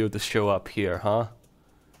for you to show up here, huh?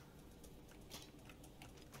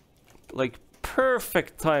 Like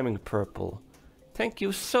perfect timing, Purple. Thank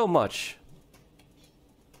you so much.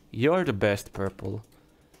 You're the best, Purple.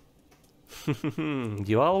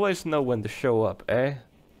 You always know when to show up, eh?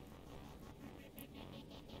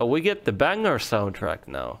 Oh, we get the banger soundtrack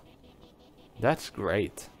now. That's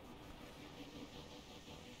great.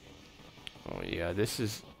 Oh yeah, this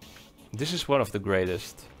is one of the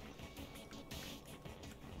greatest.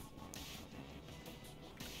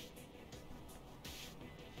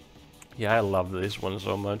 Yeah, I love this one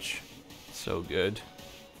so much. So good.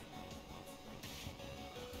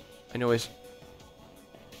 Anyways,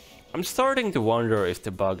 I'm starting to wonder if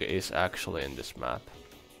the bug is actually in this map.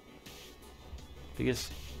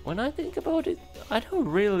 Because when I think about it, I don't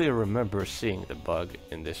really remember seeing the bug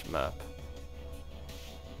in this map.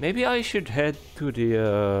 Maybe I should head to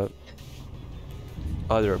the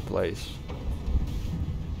other place.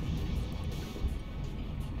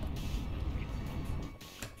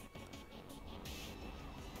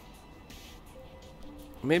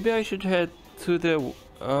 Maybe I should head to the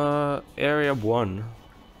area 1.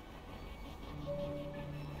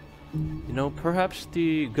 You know, perhaps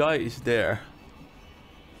the guy is there.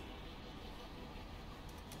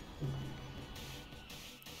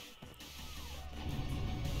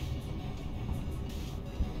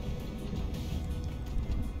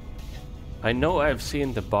 I know I've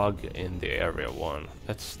seen the bug in the area 1.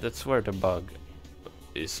 That's where the bug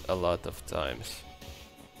is a lot of times.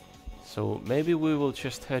 So maybe we will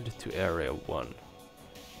just head to area 1.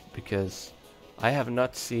 Because I have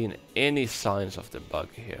not seen any signs of the bug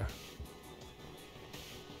here.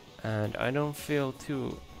 And I don't feel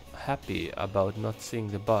too happy about not seeing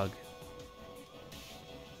the bug.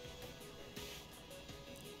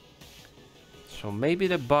 So maybe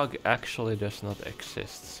the bug actually does not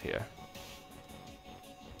exist here.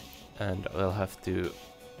 And I'll have to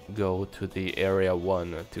go to the area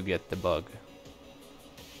 1 to get the bug.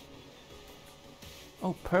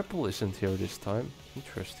 Oh, Purple isn't here this time.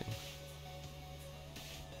 Interesting.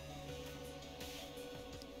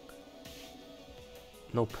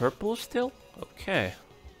 No Purple still? Okay.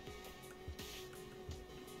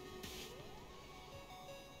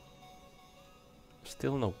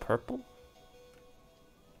 Still no Purple?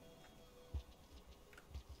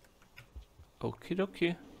 Okie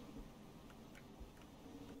dokie.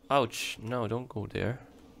 Ouch, no, don't go there.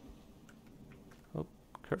 Oh,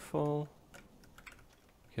 careful.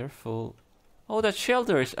 Careful. Oh, that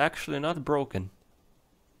shelter is actually not broken.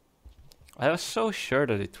 I was so sure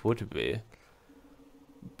that it would be.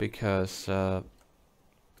 Because it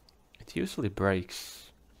usually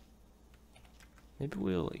breaks. Maybe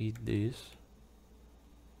we'll eat these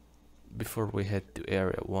before we head to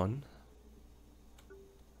area 1.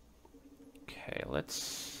 Okay,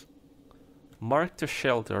 let's mark the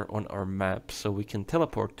shelter on our map so we can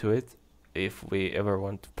teleport to it if we ever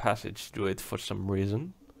want to passage through it for some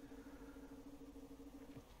reason.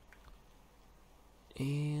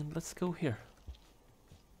 And let's go here.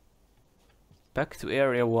 Back to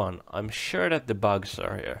area 1. I'm sure that the bugs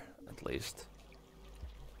are here, at least.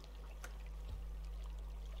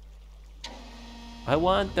 I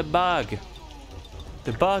want the bug.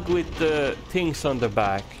 The bug with the things on the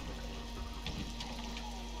back.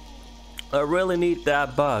 I really need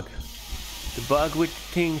that bug. The bug with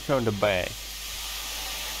things on the back.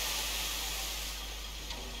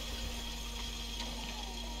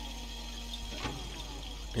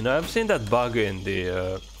 You know, I've seen that bug in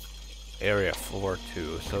the area 4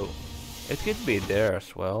 too, so it could be there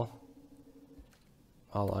as well.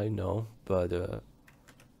 All I know, but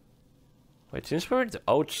wait, since we're at the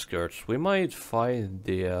outskirts, we might find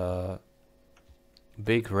the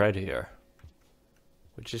big red here.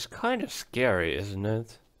 Which is kind of scary, isn't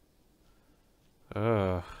it?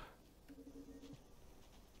 Ugh.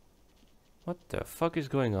 What the fuck is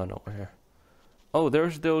going on over here? Oh,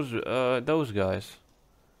 there's those guys.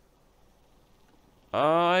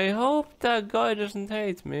 I hope that guy doesn't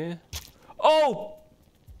hate me. Oh!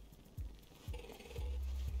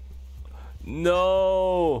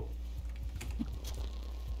 No!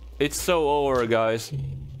 It's so over, guys.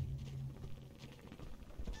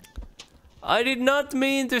 I did not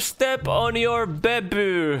mean to step on your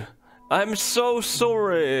babu. I'm so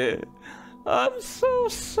sorry. I'm so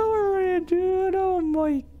sorry, dude. Oh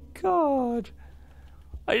my god.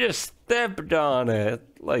 I just stepped on it.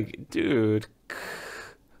 Like, dude.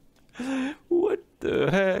 What the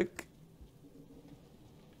heck?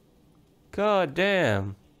 God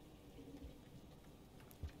damn.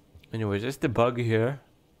 Anyways, is the bug here?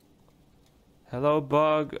 Hello,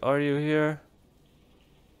 bug. Are you here?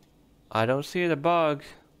 I don't see the bug.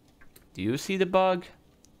 Do you see the bug?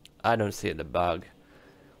 I don't see the bug.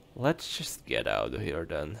 Let's just get out of here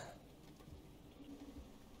then.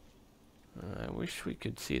 I wish we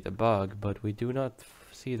could see the bug, but we do not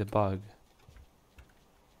see the bug.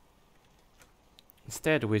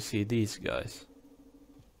 Instead, we see these guys.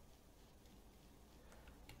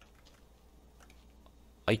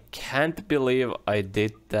 I can't believe I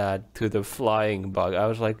did that to the flying bug. I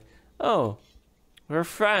was like, oh, we're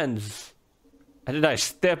friends. And then I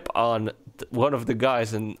step on one of the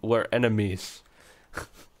guys and we're enemies.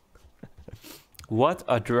 What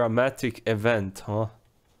a dramatic event, huh?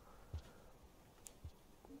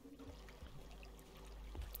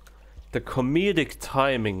 The comedic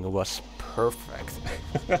timing was perfect.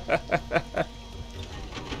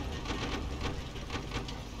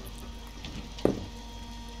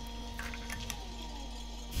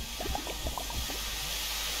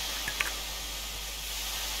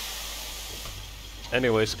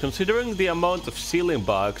 Anyways, considering the amount of ceiling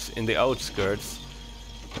bugs in the outskirts,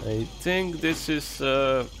 I think this is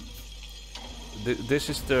this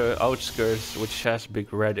is the outskirts which has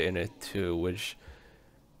big red in it too, which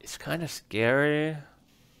is kind of scary.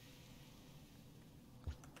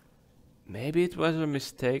 Maybe it was a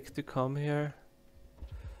mistake to come here.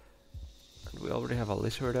 And we already have a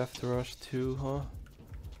lizard after us too,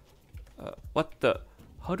 huh? What the?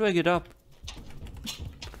 How do I get up?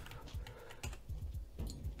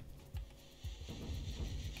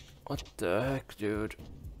 What the heck, dude?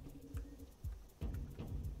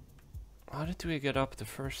 How did we get up the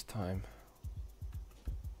first time?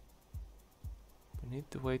 We need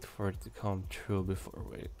to wait for it to come true before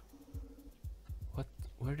we... What?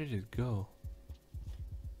 Where did it go?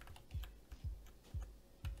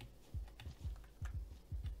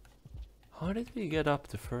 How did we get up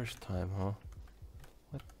the first time, huh?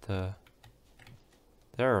 What the...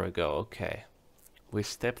 There we go, okay. We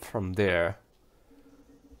stepped from there.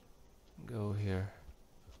 Go here.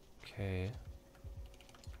 Okay.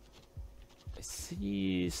 I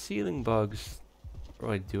see ceiling bugs.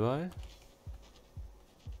 Right, do I?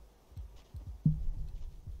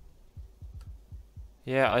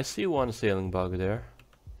 Yeah, I see one ceiling bug there.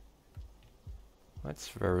 That's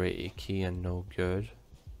very icky and no good.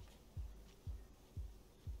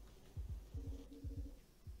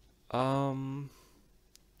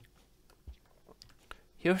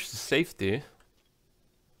 Here's the safety.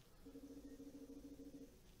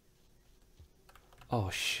 Oh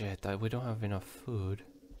shit, we don't have enough food.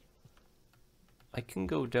 I can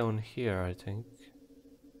go down here, I think.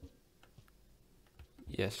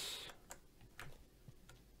 Yes.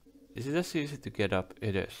 Is it as easy to get up?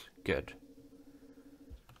 It is. Good.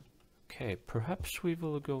 Okay, perhaps we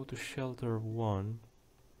will go to shelter 1.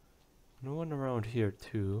 No one around here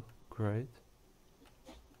too. Great.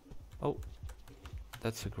 Oh,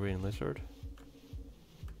 that's a green lizard.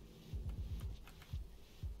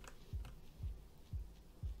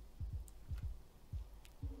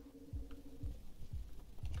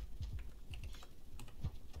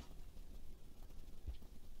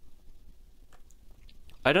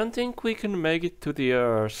 I don't think we can make it to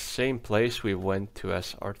the same place we went to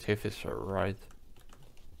as Artificer, right?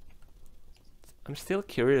 I'm still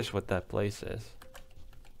curious what that place is.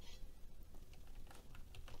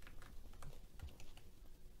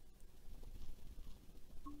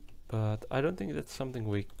 But I don't think that's something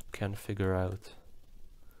we can figure out.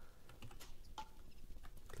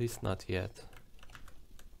 At least not yet.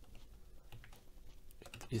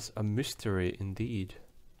 It is a mystery indeed.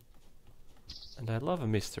 And I love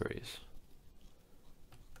mysteries.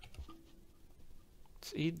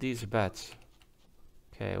 Let's eat these bats.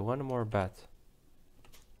 Okay, one more bat.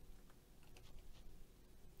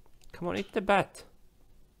 Come on, eat the bat.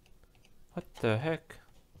 What the heck?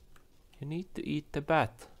 You need to eat the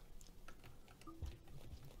bat.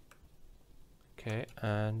 Okay,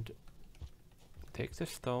 and take the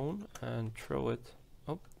stone and throw it.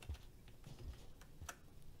 Oh.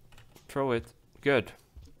 Throw it. Good.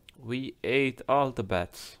 We ate all the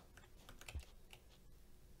bats.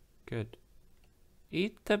 Good.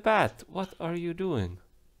 Eat the bat. What are you doing?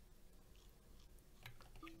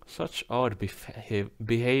 Such odd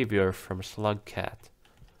behavior from slugcat.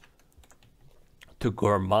 To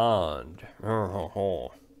Gourmand.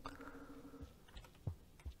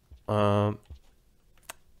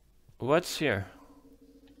 What's here?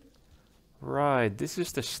 Right, this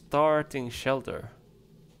is the starting shelter.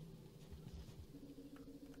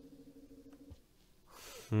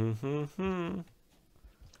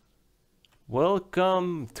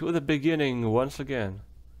 Welcome to the beginning once again.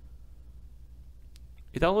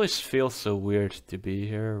 It always feels so weird to be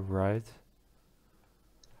here, right?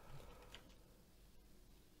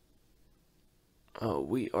 Oh,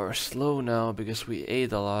 we are slow now because we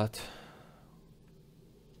ate a lot.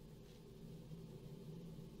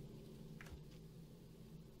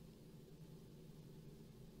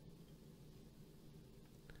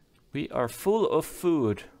 We are full of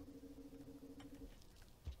food.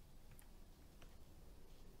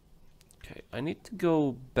 Okay, I need to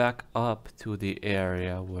go back up to the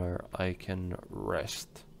area where I can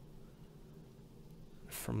rest.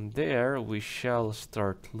 From there, we shall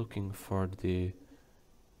start looking for the...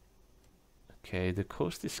 Okay, the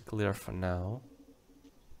coast is clear for now.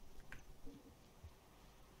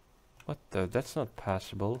 What the? That's not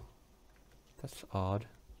passable. That's odd.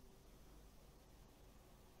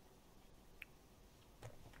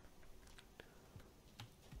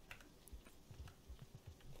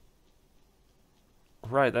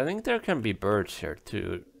 Right, I think there can be birds here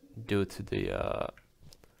too, due to the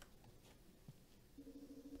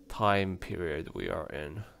time period we are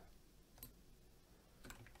in.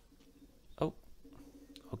 Oh,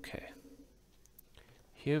 okay.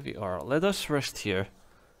 Here we are. Let us rest here.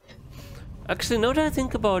 Actually, now that I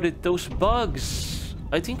think about it, those bugs,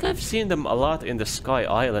 I think I've seen them a lot in the Sky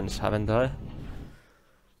Islands, haven't I?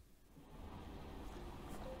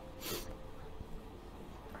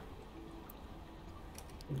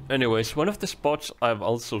 Anyways, one of the spots I've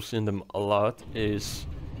also seen them a lot is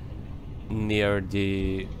near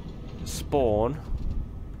the spawn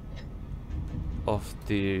of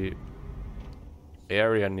the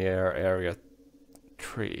area near Area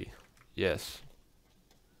 3. Yes.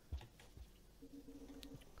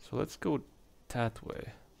 So let's go that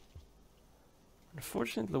way.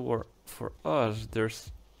 Unfortunately for us,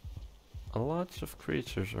 there's a lots of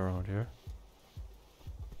creatures around here.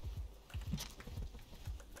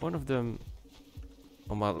 One of them...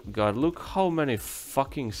 Oh my god, look how many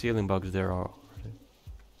fucking ceiling bugs there are.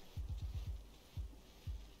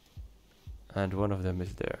 And one of them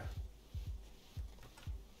is there.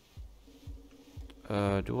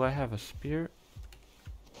 Do I have a spear?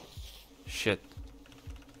 Shit.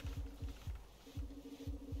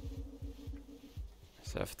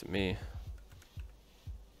 It's after me.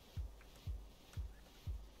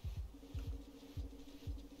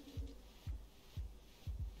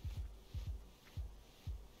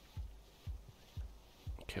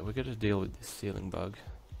 Okay, we gotta deal with this ceiling bug.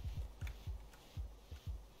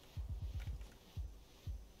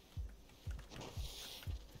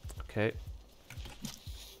 Okay.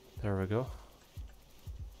 There we go.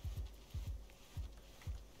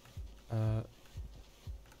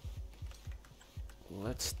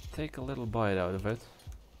 Let's take a little bite out of it.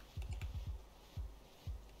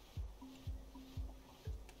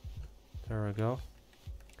 There we go.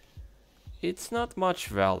 It's not much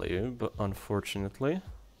value, but unfortunately.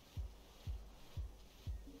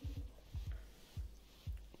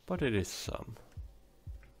 But it is some.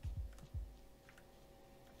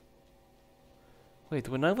 Wait,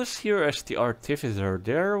 when I was here as the artificer,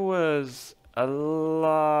 there was a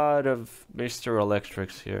lot of Mr.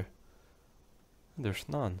 Electrics here. There's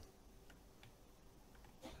none.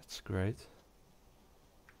 That's great.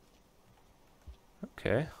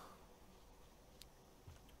 Okay.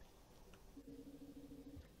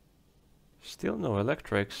 Still no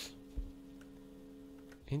electrics.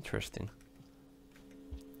 Interesting.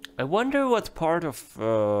 I wonder what part of,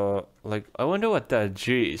 I wonder what that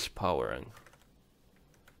G is powering.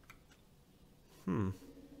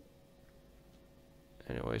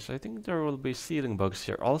 Anyways, I think there will be ceiling bugs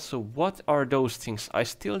here. Also, what are those things? I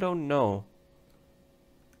still don't know.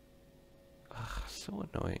 Ugh, so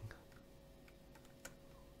annoying.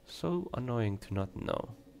 So annoying to not know.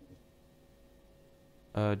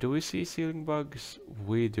 Do we see ceiling bugs?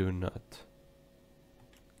 We do not.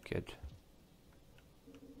 Good.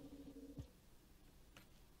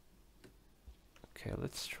 Okay,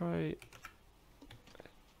 let's try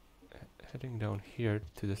heading down here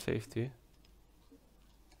to the safety.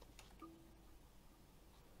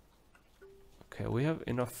 Okay, we have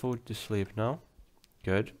enough food to sleep now.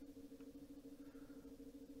 Good.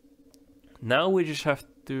 Now we just have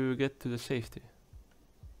to get to the safety.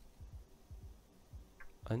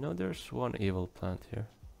 I know there's one evil plant here.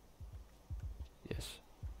 Yes,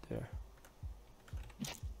 there.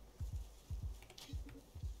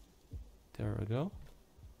 There we go.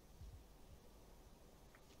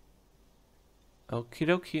 Okie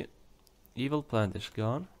dokie. Evil plant is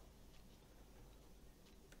gone.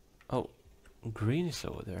 Oh, green is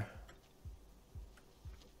over there.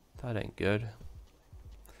 That ain't good.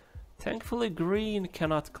 Thankfully green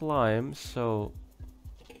cannot climb, so...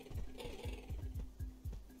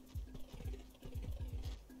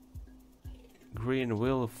 green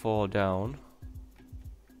will fall down.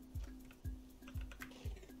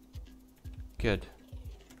 Good.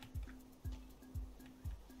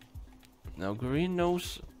 Now green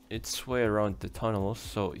knows its way around the tunnels,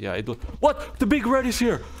 so yeah, it'll... What? The big red is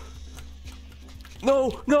here!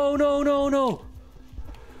 No! No, no, no, no!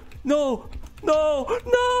 No! No!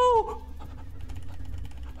 No!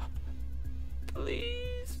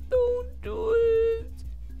 Please don't do it!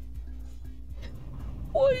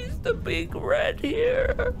 Why is the big red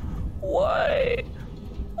here? Why?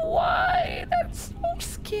 Why? That's so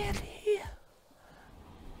scary.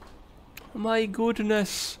 My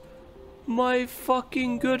goodness. My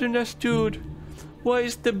fucking goodness, dude. Why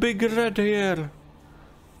is the big red here?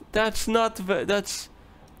 That's not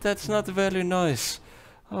very nice.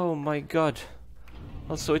 Oh my god.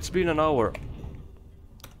 Also, it's been an hour.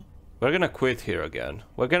 We're gonna quit here again.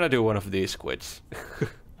 We're gonna do one of these quits.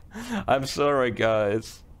 I'm sorry,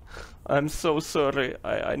 guys. I'm so sorry.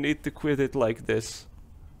 I need to quit it like this.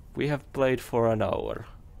 We have played for an hour.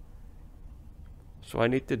 So I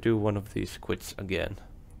need to do one of these quits again.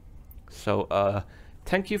 So,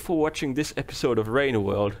 thank you for watching this episode of Rain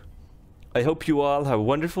World. I hope you all have a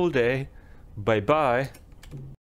wonderful day. Bye bye.